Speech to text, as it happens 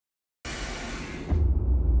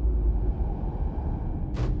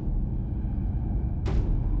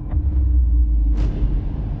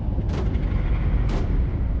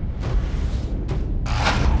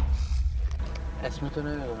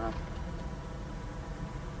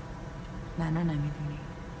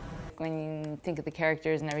When you think of the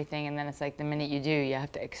characters and everything, and then it's like the minute you do, you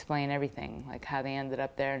have to explain everything, like how they ended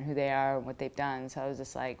up there and who they are and what they've done. So I was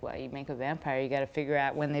just like, well, you make a vampire, you got to figure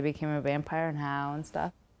out when they became a vampire and how and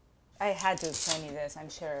stuff. I had to explain you this, I'm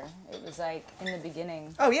sure. It was like in the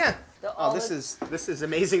beginning. Oh yeah. This is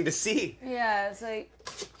amazing to see. Yeah, it's like.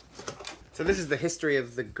 So this is the history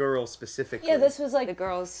of the girl specifically. Yeah, this was like the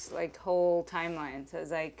girl's like whole timeline. So it was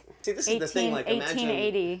like. See, this is the thing. Like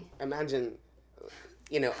 1880. Imagine,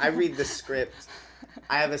 you know, I read the script.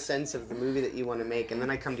 I have a sense of the movie that you want to make, and then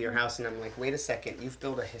I come to your house and I'm like, wait a second, you've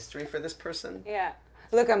built a history for this person? Yeah.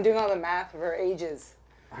 Look, I'm doing all the math of her ages.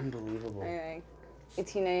 Unbelievable. Anyway,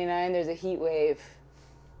 1899, there's a heat wave.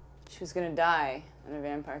 She was gonna die, and a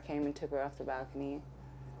vampire came and took her off the balcony.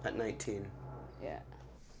 At 19. Yeah.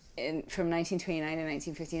 And from 1929 to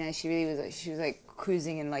 1959, she was like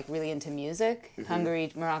cruising and like really into music. Mm-hmm.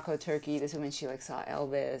 Hungary, Morocco, Turkey. This is when she like saw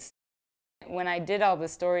Elvis. When I did all the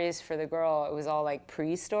stories for the girl, it was all like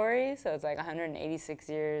pre-story, so it's like 186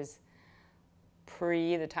 years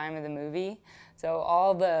pre the time of the movie. So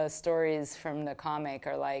all the stories from the comic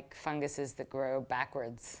are like funguses that grow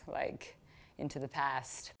backwards, like into the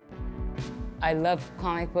past. I love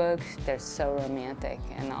comic books. They're so romantic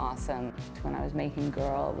and awesome. When I was making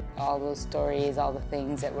Girl, all those stories, all the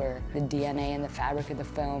things that were the DNA and the fabric of the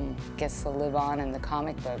film gets to live on in the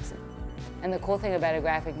comic books. And the cool thing about a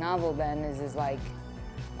graphic novel then is like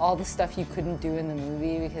all the stuff you couldn't do in the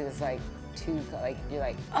movie because it's like too, like, you're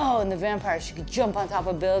like, oh, and the vampire, she could jump on top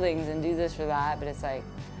of buildings and do this or that, but it's like,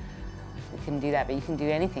 you can do that, but you can do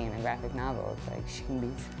anything in a graphic novel. It's like she can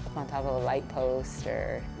be up on top of a light post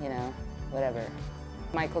or, you know, whatever.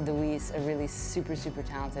 Michael DeWeese, a really super, super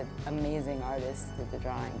talented, amazing artist, did the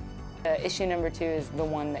drawing. Issue number 2 is the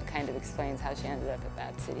one that kind of explains how she ended up at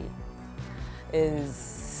that city. Is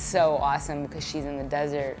so awesome because she's in the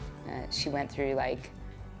desert. She went through like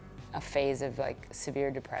a phase of like severe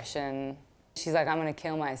depression. She's like, I'm gonna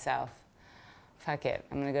kill myself. Fuck it,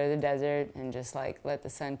 I'm gonna go to the desert and just like let the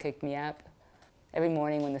sun kick me up. Every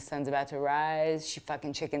morning when the sun's about to rise, she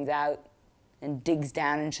fucking chickens out and digs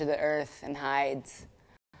down into the earth and hides.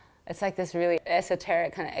 It's like this really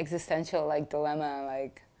esoteric kind of existential like dilemma,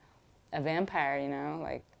 like a vampire, you know,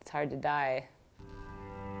 like it's hard to die.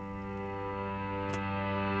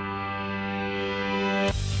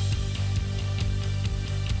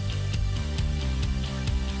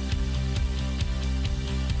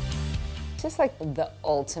 Just like the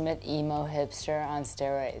ultimate emo hipster on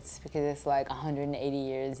steroids because it's like 180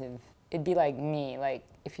 years of, it'd be like me, like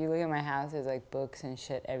if you look at my house, there's like books and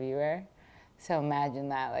shit everywhere. So imagine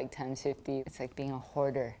that like times 50, it's like being a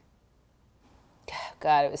hoarder.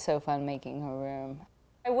 God, it was so fun making her room.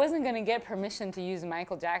 I wasn't gonna get permission to use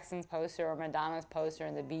Michael Jackson's poster or Madonna's poster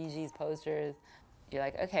and the Bee Gees posters. You're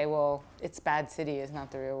like, okay, well, it's Bad City, it's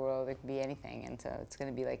not the real world, it can be anything, and so it's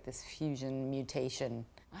gonna be like this fusion mutation.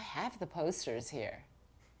 I have the posters here.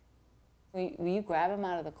 Will you grab them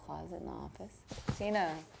out of the closet in the office?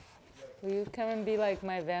 Tina, will you come and be like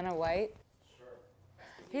my Vanna White? Sure.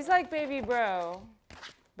 He's like baby bro,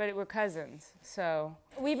 but we're cousins, so.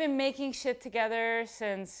 We've been making shit together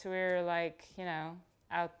since we were like, you know,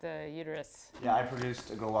 out the uterus. Yeah, I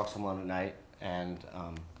produced A Girl Walks Alone at Night, and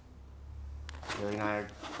Gary and I are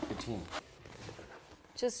a good team.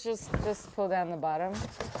 Just pull down the bottom.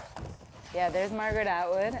 Yeah, there's Margaret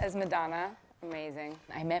Atwood as Madonna. Amazing.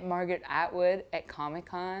 I met Margaret Atwood at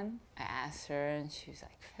Comic-Con. I asked her and she was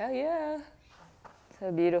like, hell yeah. So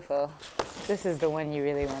beautiful. This is the one you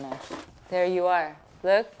really wanna. There you are.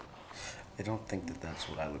 Look. I don't think that that's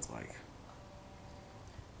what I look like.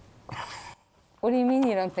 What do you mean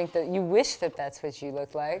you don't think that? You wish that that's what you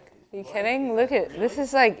look like. Are you kidding? Look at, this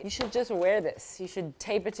is like, you should just wear this. You should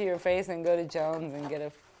tape it to your face and go to Jones and get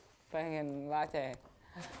a fucking latte.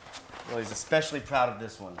 Well, he's especially proud of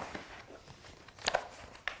this one.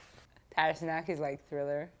 Tarasnak is like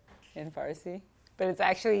thriller in Farsi, but it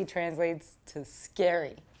actually translates to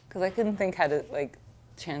scary because I couldn't think how to like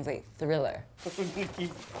translate thriller.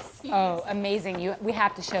 Oh, amazing! We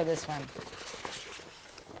have to show this one.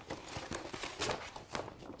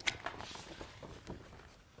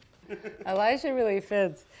 Elijah really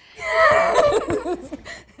fits.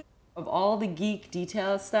 Of all the geek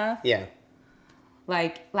detail stuff. Yeah.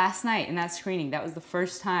 Like last night in that screening, that was the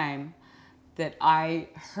first time that I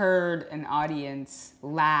heard an audience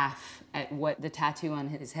laugh at what the tattoo on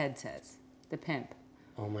his head says, the pimp.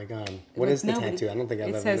 Oh my God. What is the tattoo? I don't think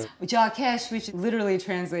I've ever known. It says, Jawkesh, which literally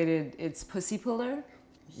translated, it's pussy puller.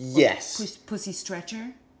 Yes. Pussy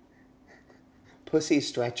stretcher. Pussy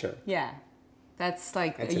stretcher. Yeah. That's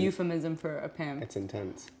like a euphemism for a pimp. It's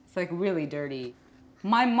intense. It's like really dirty.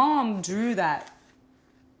 My mom drew that.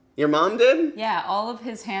 Your mom did? Yeah, all of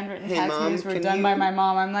his handwritten Hey, tattoos Mom, were done by my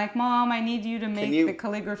mom. I'm like, Mom, I need you to make the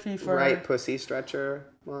calligraphy for... Right, pussy stretcher,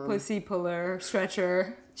 Mom. Pussy puller,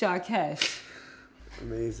 stretcher, Jacques.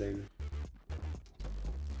 Amazing.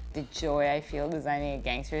 The joy I feel designing a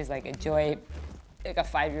gangster is like a joy like a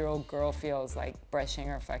 5-year-old girl feels like brushing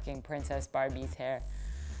her fucking Princess Barbie's hair.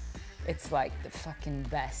 It's like the fucking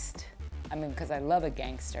best. I mean, because I love a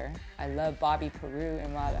gangster. I love Bobby Peru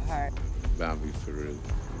and Wild at Heart. Bobby Peru,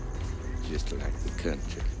 just like the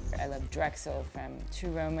country. I love Drexel from True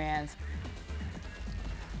Romance.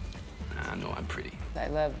 I know I'm pretty. I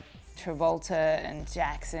love Travolta and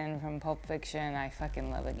Jackson from Pulp Fiction. I fucking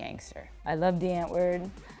love a gangster. I love the Antwoord.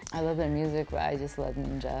 I love their music, but I just love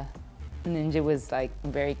Ninja. Ninja was like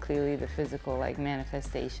very clearly the physical like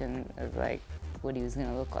manifestation of like what he was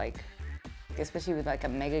gonna look like. Especially with like a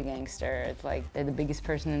mega gangster, it's like they're the biggest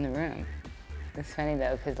person in the room. It's funny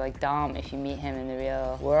though, because like Dom, if you meet him in the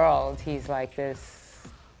real world, he's like this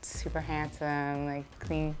super handsome, like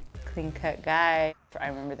clean cut guy. I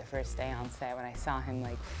remember the first day on set when I saw him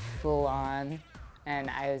like full on, and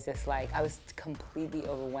I was just like, I was completely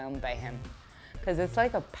overwhelmed by him. Because it's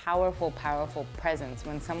like a powerful, powerful presence.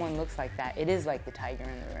 When someone looks like that, it is like the tiger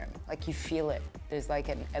in the room. Like you feel it. There's like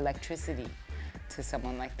an electricity to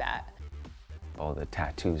someone like that. All the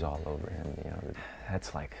tattoos all over him, you know,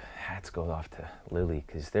 that's like hats go off to Lily,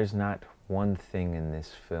 because there's not one thing in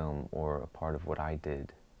this film or a part of what I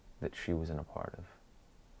did that she wasn't a part of.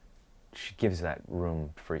 She gives that room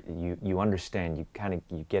for you. You understand, you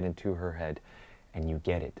get into her head and you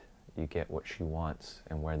get it. You get what she wants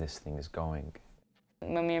and where this thing is going.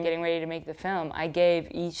 When we were getting ready to make the film, I gave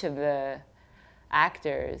each of the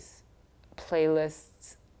actors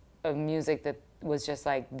playlists of music that was just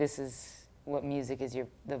like, this is what music is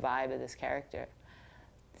the vibe of this character.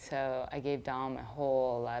 So I gave Dom a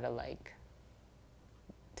whole lot of like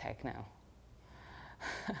techno.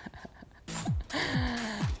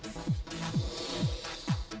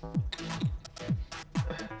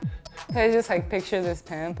 I just like picture this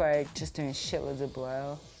pimp like just doing shitloads of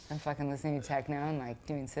blow and fucking listening to techno and like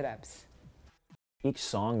doing sit-ups. Each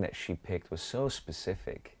song that she picked was so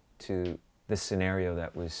specific to the scenario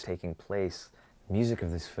that was taking place. Music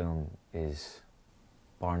of this film is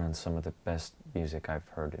bar none some of the best music I've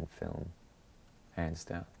heard in film, hands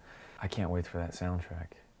down. I can't wait for that soundtrack.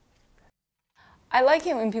 I like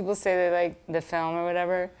it when people say they like the film or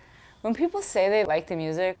whatever. When people say they like the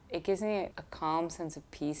music, it gives me a calm sense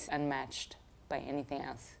of peace unmatched by anything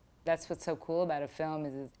else. That's what's so cool about a film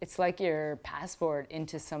is it's like your passport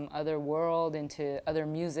into some other world, into other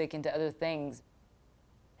music, into other things.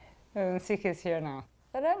 Oh, Masuka's here now.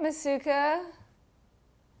 What up, Masuka?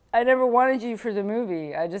 I never wanted you for the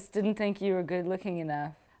movie. I just didn't think you were good looking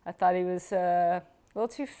enough. I thought he was a little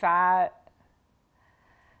too fat.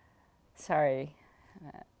 Sorry,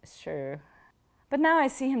 it's true. But now I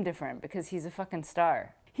see him different because he's a fucking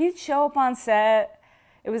star. He'd show up on set.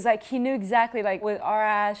 It was like he knew exactly, like with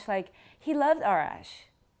Arash, like he loved Arash.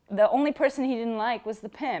 The only person he didn't like was the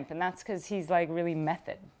pimp, and that's because he's like really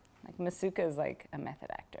method. Like Masuka is like a method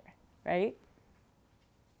actor, right?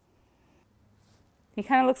 He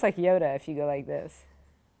kind of looks like Yoda if you go like this.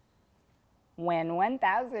 When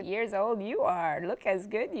 1,000 years old you are, look as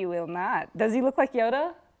good you will not. Does he look like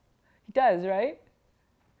Yoda? He does, right?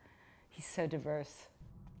 He's so diverse.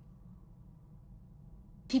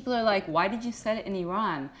 People are like, why did you set it in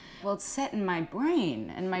Iran? Well, it's set in my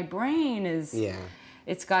brain, and my brain is,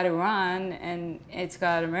 it's got Iran, and it's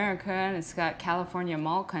got America, and it's got California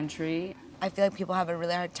mall country. I feel like people have a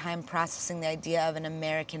really hard time processing the idea of an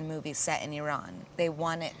American movie set in Iran. They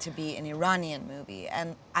want it to be an Iranian movie,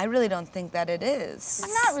 and I really don't think that it is.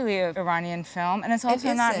 It's not really an Iranian film, and it's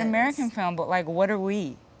also not an American film, but like, what are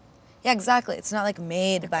we? Yeah, exactly. It's not like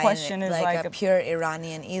made by like a pure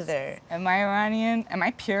Iranian either. Am I Iranian? Am I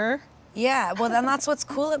pure? Yeah, well then that's what's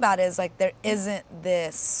cool about it is like there isn't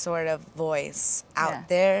this sort of voice out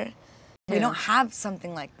there. We don't have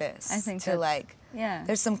something like this. I think to like,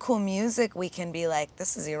 there's some cool music we can be like,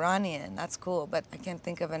 this is Iranian, that's cool, but I can't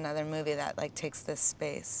think of another movie that like takes this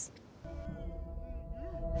space.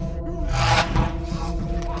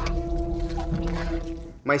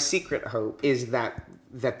 My secret hope is that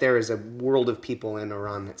there is a world of people in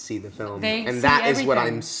Iran that see the film. And that is what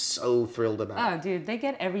I'm so thrilled about. Oh, dude, they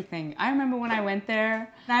get everything. I remember when I went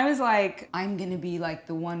there, and I was like, I'm gonna be like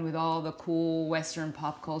the one with all the cool Western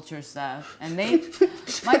pop culture stuff. And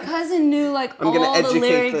my cousin knew like all the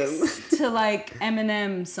lyrics to like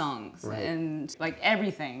Eminem songs and like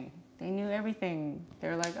everything. They knew everything. They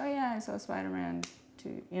were like, oh yeah, I saw Spider-Man 2,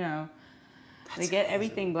 you know. They get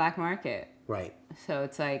everything black market. Right. So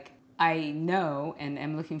it's like, I know and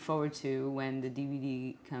am looking forward to when the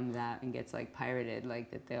DVD comes out and gets like pirated, like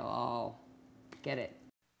that they'll all get it.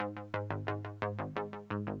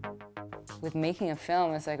 With making a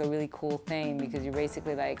film, it's like a really cool thing because you're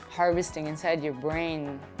basically like harvesting inside your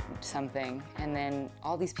brain something, and then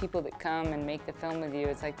all these people that come and make the film with you,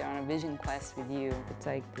 it's like they're on a vision quest with you. It's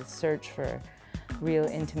like the search for real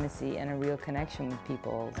intimacy and a real connection with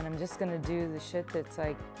people. And I'm just gonna do the shit that's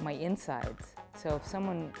like my insides. So if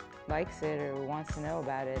someone likes it or wants to know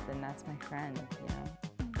about it, then that's my friend, you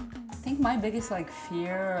know? I think my biggest like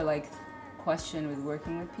fear or like question with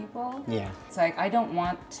working with people. Yeah. It's like, I don't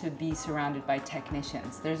want to be surrounded by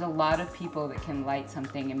technicians. There's a lot of people that can light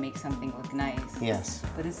something and make something look nice. Yes.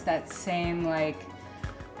 But it's that same like,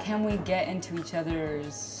 can we get into each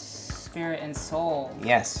other's spirit and soul?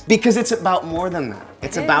 Yes. Because it's about more than that.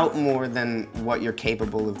 It's It about is. more than what you're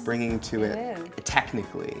capable of bringing to It it, is.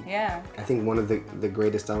 technically. Yeah. I think one of the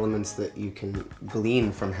greatest elements that you can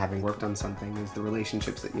glean from having worked on something is the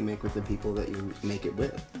relationships that you make with the people that you make it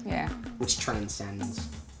with, Yeah. which transcends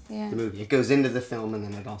Yeah. the movie. It goes into the film and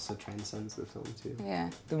then it also transcends the film too. Yeah.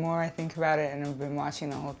 The more I think about it and I've been watching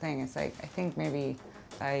the whole thing, it's like, I think maybe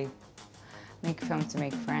I make films to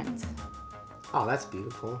make friends. Oh, that's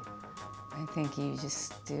beautiful. I think you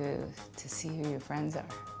just do it to see who your friends are,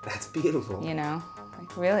 That's beautiful. you know?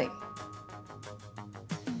 Like, really.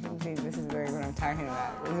 See, this is like what I'm talking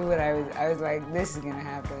about. This is what I was like, this is gonna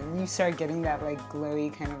happen. You start getting that like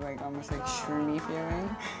glowy kind of like almost like shroomy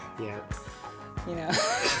feeling, Yeah. you know?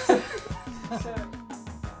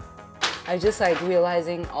 I was just like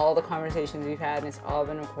realizing all the conversations we've had and it's all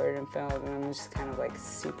been recorded and filmed and I'm just kind of like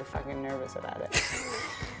super fucking nervous about it.